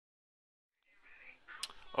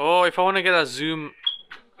Oh, if I want to get that zoom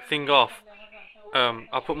thing off,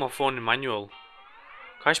 I'll put my phone in manual.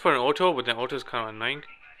 Can I just put it in auto? But then auto is kind of annoying.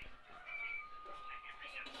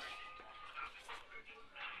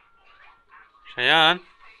 Cheyenne,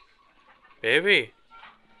 baby.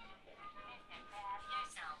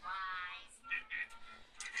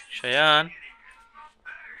 Cheyenne.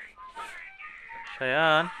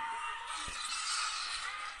 Cheyenne.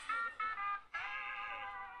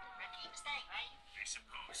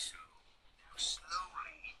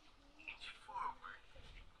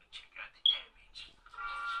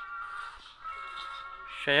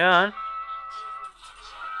 Cheyenne.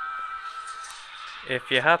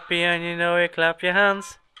 If you're happy and you know it, clap your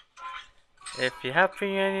hands. If you're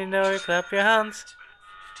happy and you know it, clap your hands.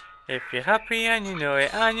 If you're happy and you know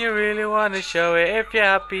it, and you really want to show it. If you're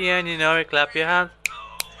happy and you know it, clap your hands.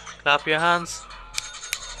 Clap your hands.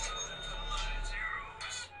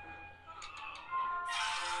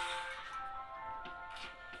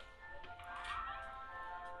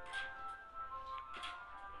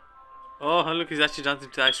 Oh, look, he's actually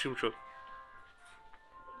dancing to the ice cream truck.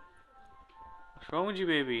 What's wrong with you,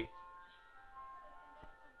 baby?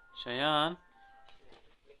 Cheyenne?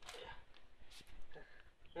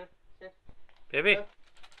 Baby?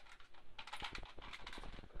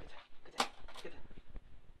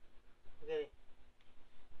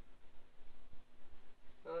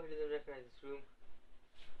 Oh, he doesn't recognize this room.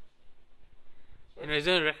 You know, he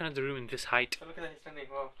doesn't recognize the room in this height. Oh, look at that, he's standing.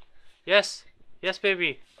 Wow. Yes. Yes,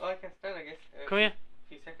 baby. Oh, I can stand, I guess. Come here.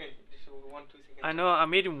 Few seconds. Just 1, 2 seconds. I know, I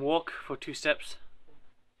made him walk for 2 steps.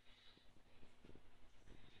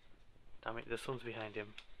 Damn it, the sun's behind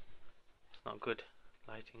him. It's not good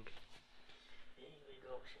lighting. Here we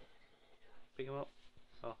go. Pick him up.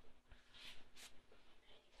 Oh.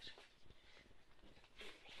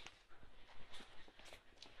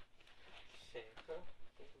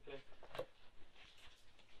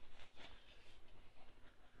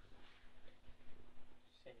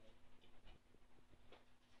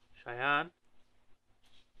 Cheyenne?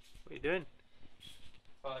 What are you doing?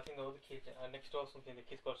 Oh, I think the other kids next door or something. The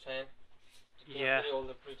kids called Cheyenne. Yeah. All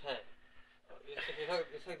the pretty time. It's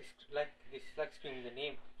like this screaming the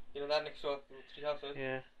name. You know that next door, 3 houses.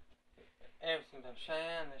 Yeah. Every single time,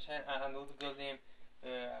 Cheyenne, and the other girl's name.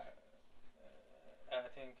 I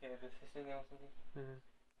think the sister's name or something.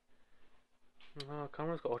 Oh,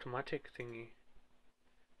 camera's got automatic thingy.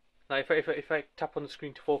 Like if I tap on the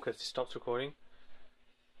screen to focus, it stops recording.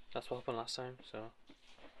 That's what happened last time. So.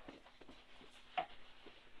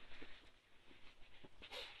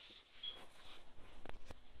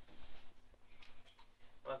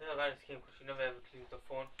 I think I got this game because she never ever cleans the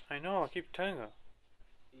phone. I know. I keep telling her.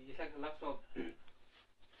 It's like the laptop. I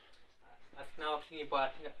think now I've cleaned it, but I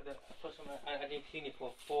think the first time I didn't clean it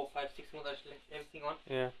for 4, 5, 6 months. I just left everything on.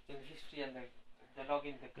 Yeah. In the history and the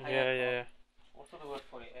login, the Yeah. What's the word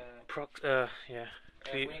for it? Yeah.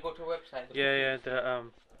 When you go to a website.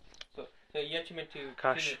 The So you're actually meant to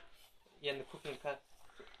cache. clean it. Yeah, and the cooking cache.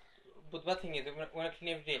 But the bad thing is, when I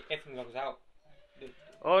clean every day, everything logs out.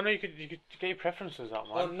 Oh no, you could get your preferences out,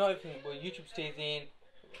 man. Oh, not everything, but YouTube stays in.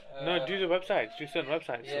 No, do the websites. Do certain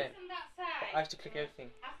websites. Yeah. I have to click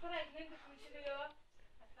everything. I thought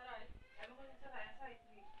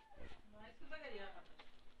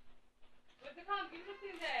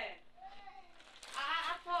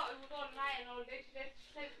it was all night and all day. She said,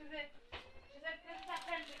 this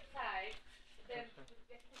appendix side, then just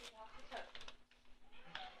put it off the top.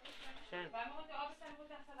 But I'm going to obviously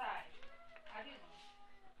put that aside. I didn't know.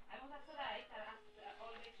 I put that aside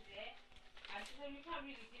all day today. And she said, we can't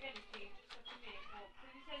really give anything just to make hope. So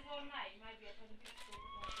he says all night, it might be a 20 minutes.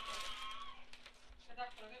 So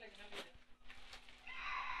that's what I'm going to do.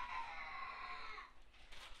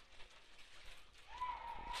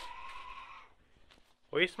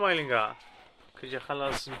 What are you smiling at? Because your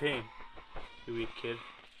khalas in pain. You weak kid.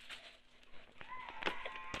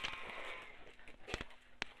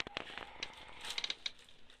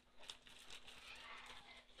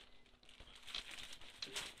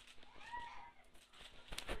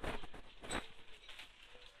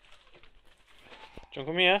 John,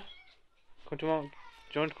 come here. Come to mom.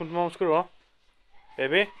 John, come to mom's school.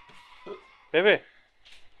 Baby? Baby?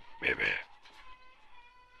 Baby?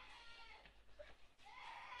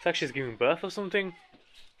 It's like she's giving birth or something.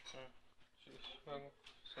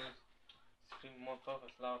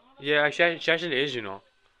 Yeah, she actually is, you know.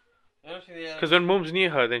 Because when mum's near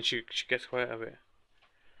her, then she gets quiet a bit.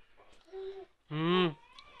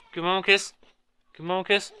 Give mom a kiss. Give mom a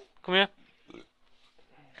kiss. Come here.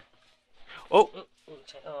 Oh.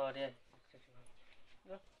 Oh, dear.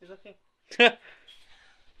 No, it's okay.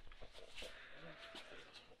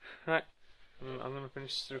 I'm gonna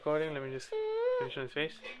finish the recording. Let me just finish on his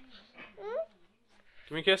face.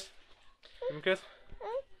 Give me a kiss. Give me a kiss.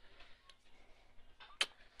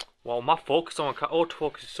 Wow, my focus on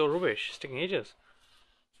autofocus is so rubbish. It's taking ages.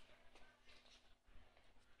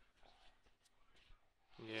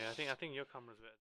 Yeah, I think your camera's better.